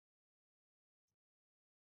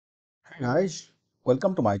Hi guys,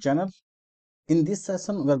 welcome to my channel. In this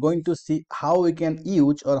session, we are going to see how we can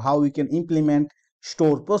use or how we can implement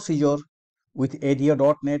store procedure with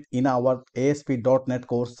ADO.NET in our ASP.NET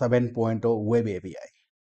Core 7.0 Web API.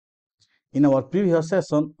 In our previous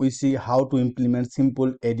session, we see how to implement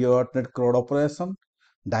simple ADO.NET CRUD operation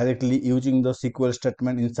directly using the SQL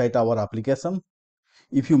statement inside our application.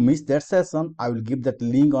 If you missed that session, I will give that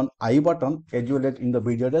link on I button as well as in the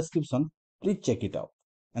video description. Please check it out.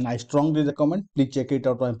 And I strongly recommend please check it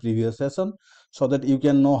out my previous session so that you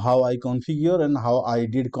can know how I configure and how I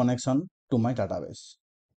did connection to my database.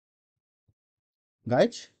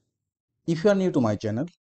 Guys, if you are new to my channel,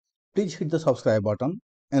 please hit the subscribe button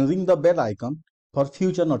and ring the bell icon for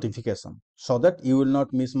future notification so that you will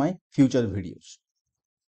not miss my future videos.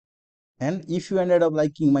 And if you ended up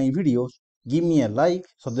liking my videos, give me a like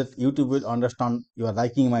so that YouTube will understand you are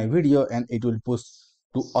liking my video and it will push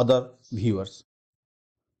to other viewers.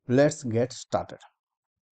 Let's get started.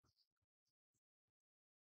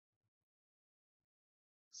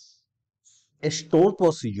 A store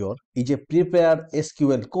procedure is a prepared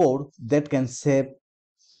SQL code that can save,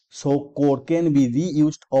 so code can be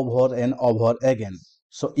reused over and over again.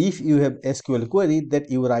 So if you have SQL query that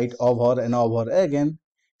you write over and over again,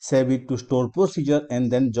 save it to store procedure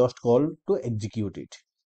and then just call to execute it.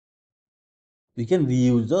 We can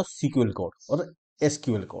reuse the SQL code or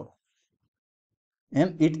SQL code,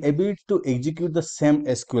 and it ability to execute the same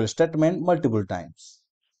SQL statement multiple times.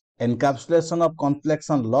 Encapsulation of complex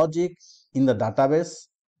and logic in the database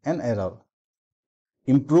and error.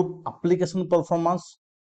 Improve application performance,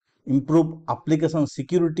 improve application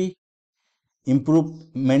security, improve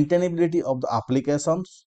maintainability of the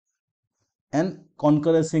applications, and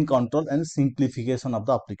concurrency control and simplification of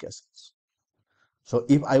the applications. So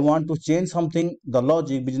if I want to change something, the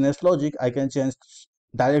logic, business logic, I can change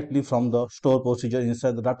directly from the store procedure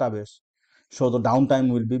inside the database. So the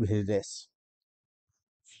downtime will be very less.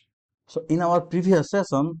 So in our previous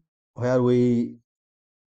session, where we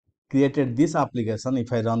created this application,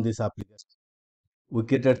 if I run this application, we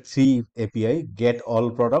created three API: get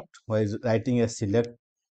all product, where is writing a select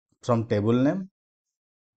from table name,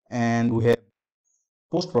 and we have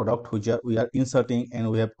post product, which we are inserting,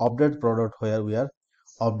 and we have update product, where we are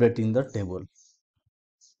updating the table,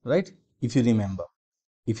 right? If you remember.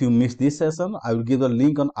 If you missed this session, I will give the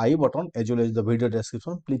link on I button as well as the video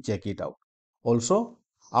description. Please check it out. Also,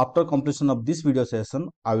 after completion of this video session,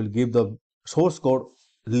 I will give the source code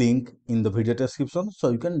link in the video description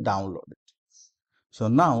so you can download it. So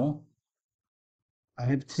now I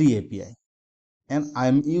have three API and I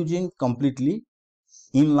am using completely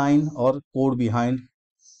inline or code behind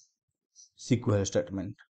SQL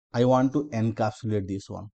statement. I want to encapsulate this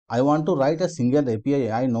one. I want to write a single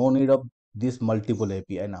API. I no need of this multiple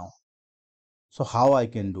API now. So how I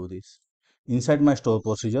can do this? Inside my store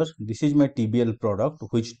procedure, this is my TBL product,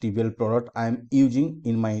 which TBL product I am using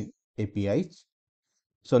in my APIs.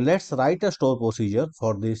 So let's write a store procedure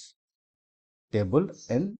for this table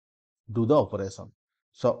and do the operation.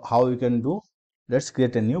 So how we can do? Let's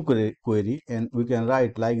create a new query and we can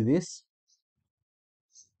write like this: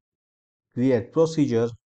 create procedure.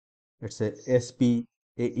 Let's say SP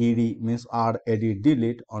AED means add, edit,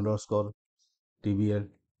 delete underscore TBL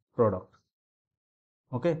product.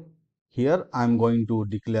 Okay, here I'm going to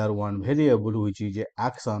declare one variable which is a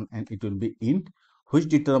action, and it will be int, which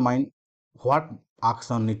determine what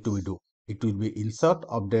action need to be do. It will be insert,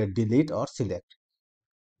 update, delete or select.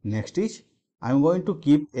 Next is I'm going to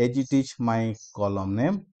keep as it is my column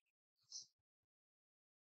name,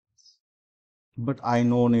 but I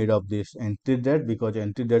no need of this entry date because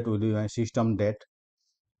entry date will be my system date.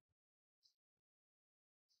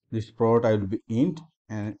 This product I will be int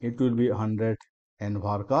and it will be 100 and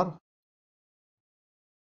varchar.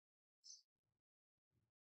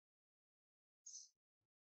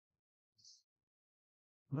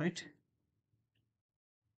 Right.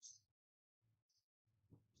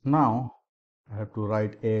 Now I have to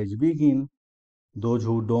write as begin. Those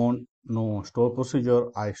who don't know store procedure,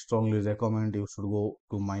 I strongly recommend you should go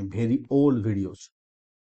to my very old videos.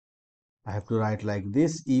 I have to write like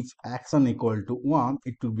this: if action equal to 1,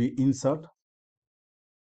 it will be insert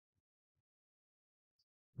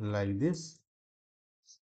like this.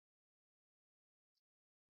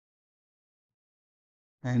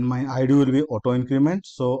 And my ID will be auto increment,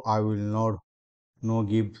 so I will not no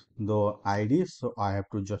give the ID, so I have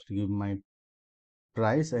to just give my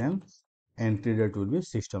price, and entry date will be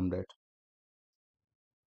system date.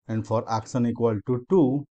 And for action equal to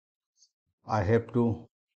 2, I have to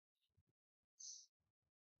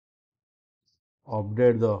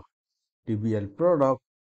update the TBL product,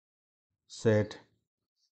 set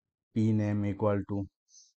p name equal to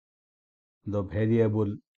the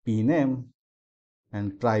variable p name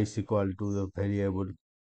and price equal to the variable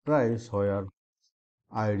price, where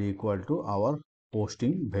id equal to our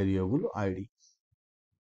posting variable id.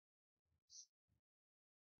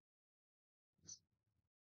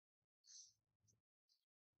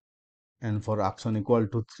 And for action equal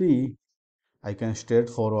to 3, I can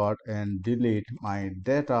straightforward and delete my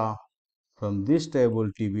data from this table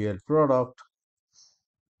TBL product,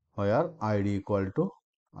 where id equal to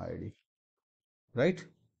id, right?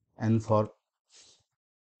 And for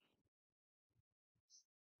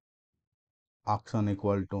action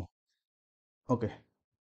equal to, okay,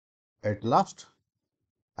 at last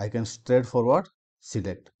I can straightforward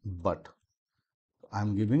select, but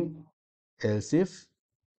I'm giving else if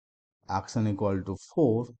action equal to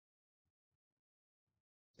 4,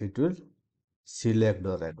 it will select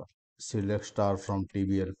the record. Select star from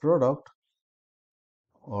TBL product,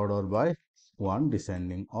 order by 1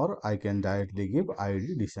 descending, or I can directly give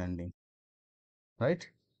id descending, right?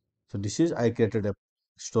 So this is, I created a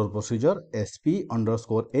store procedure sp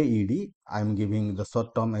underscore aed. I'm giving the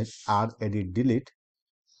short term as add, edit, delete,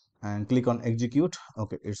 and click on execute.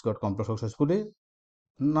 Okay, it's got compiled successfully.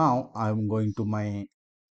 Now I'm going to my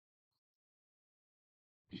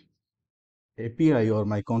API or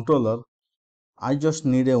my controller. I just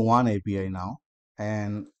need a one API now,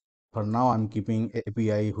 and for now I'm keeping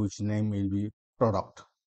API whose name will be product,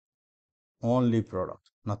 only product,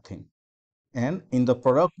 nothing. And in the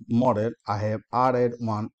product model, I have added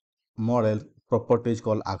one model properties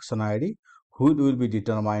called action ID, which will be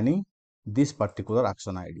determining this particular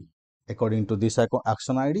action ID. According to this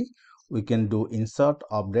action ID, we can do insert,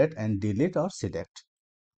 update, and delete or select.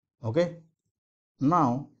 Okay.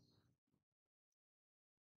 Now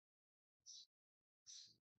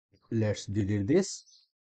let's delete this.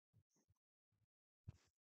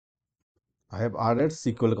 I have added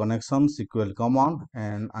SQL connection, SQL command,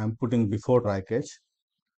 and I'm putting before try catch.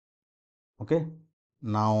 Okay.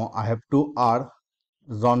 Now I have to add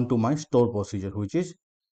run to my store procedure, which is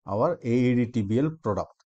our AEDTBL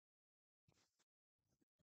product.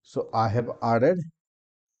 So I have added,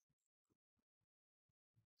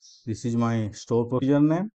 this is my store procedure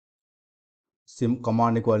name, sim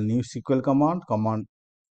command equal new SQL command,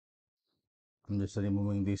 I'm just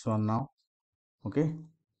removing this one now. Okay.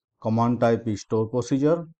 Command type is store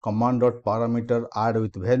procedure, command dot parameter add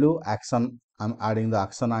with value, action, I'm adding the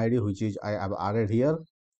action ID, which is I have added here.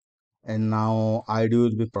 And now ID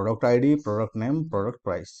will be product ID, product name, product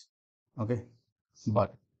price. Okay.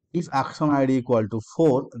 But if action ID equal to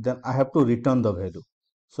 4, then I have to return the value.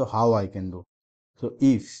 So how I can do? So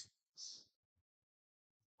if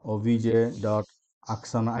obj dot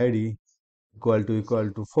action ID equal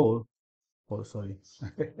to 4, oh sorry,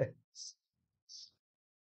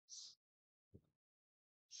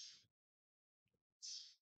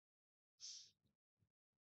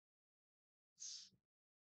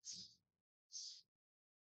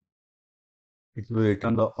 it will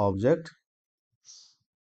return the object,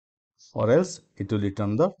 or else it will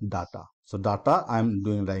return the data. So data I am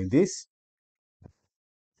doing like this,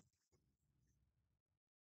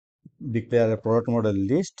 declare a product model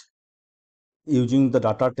list. Using the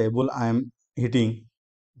data table, I am hitting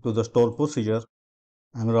to the store procedure.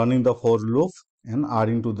 I am running the for loop and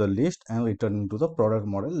adding to the list and returning to the product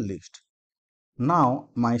model list. Now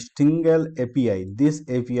my single API, this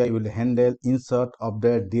API will handle insert,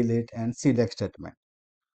 update, delete, and select statement.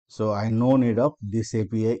 So I no need of this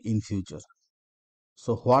API in future.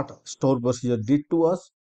 So what store procedure did to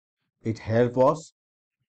us? It helped us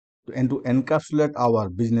to encapsulate our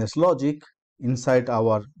business logic inside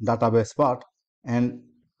our database part, and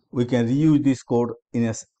we can reuse this code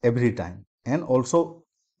in every time. And also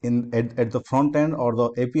at the front end or the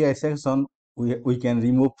API section, we can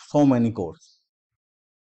remove so many codes.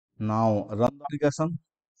 Now run the application.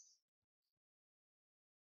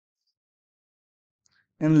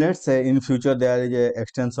 And let's say in future there is a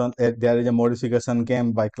extension, there is a modification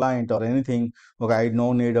came by client or anything. Okay, I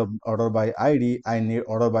no need of order by ID, I need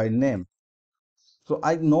order by name. So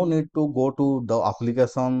I no need to go to the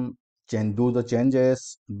application, do the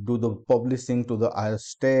changes, do the publishing to the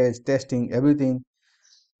stage, testing, everything.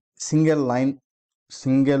 Single line,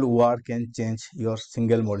 single word can change your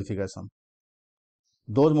single modification.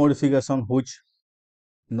 Those modifications which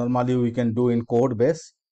normally we can do in code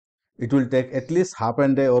base, it will take at least half a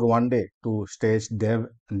day or 1 day to stage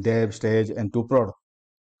dev stage and to prod.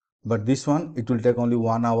 But this one, it will take only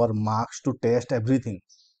 1 hour max to test everything.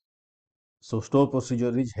 So store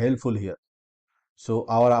procedure is helpful here. So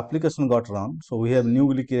our application got run. So we have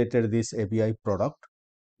newly created this API product.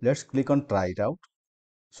 Let's click on try it out.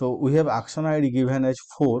 So we have action ID given as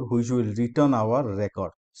 4, which will return our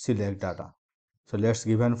record select data. So let's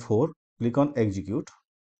given 4, click on execute.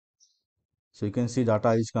 So you can see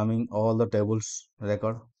data is coming, all the tables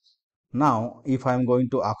record. Now if I'm going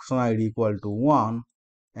to action ID equal to 1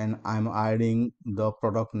 and I'm adding the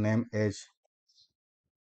product name as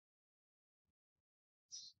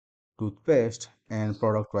toothpaste and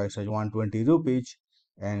product price as 120 rupees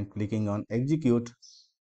and clicking on execute,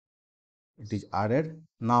 it is added.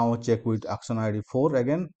 Now check with action ID 4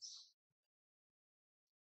 again,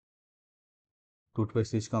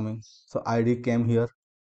 toothpaste is coming, so ID came here.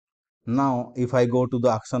 Now if I go to the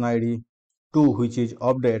action ID 2, which is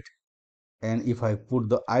update, and if I put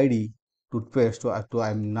the ID toothpaste to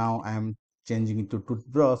I'm changing it to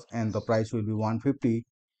toothbrush and the price will be 150,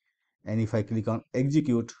 and if I click on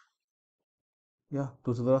execute, yeah,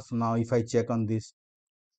 toothbrush. Now if I check on this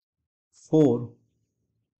 4,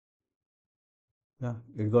 yeah,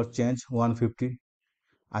 it got changed 150.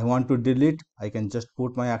 I want to delete, I can just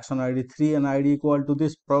put my action ID 3 and ID equal to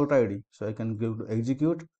this product ID. So I can give to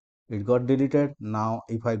execute, it got deleted. Now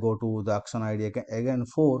if I go to the action ID again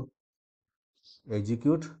 4,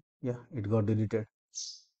 execute, yeah, it got deleted.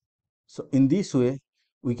 So in this way,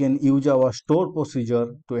 we can use our store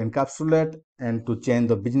procedure to encapsulate and to change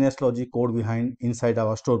the business logic code behind inside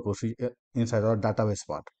our store procedure, inside our database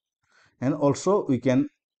part. And also we can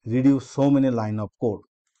reduce so many line of code,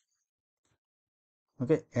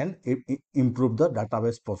 okay, and improve the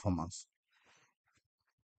database performance.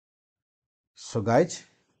 So guys,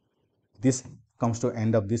 this comes to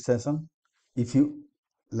end of this session. If you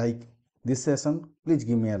like this session, please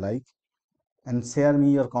give me a like and share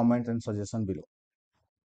me your comment and suggestion below.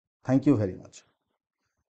 Thank you very much.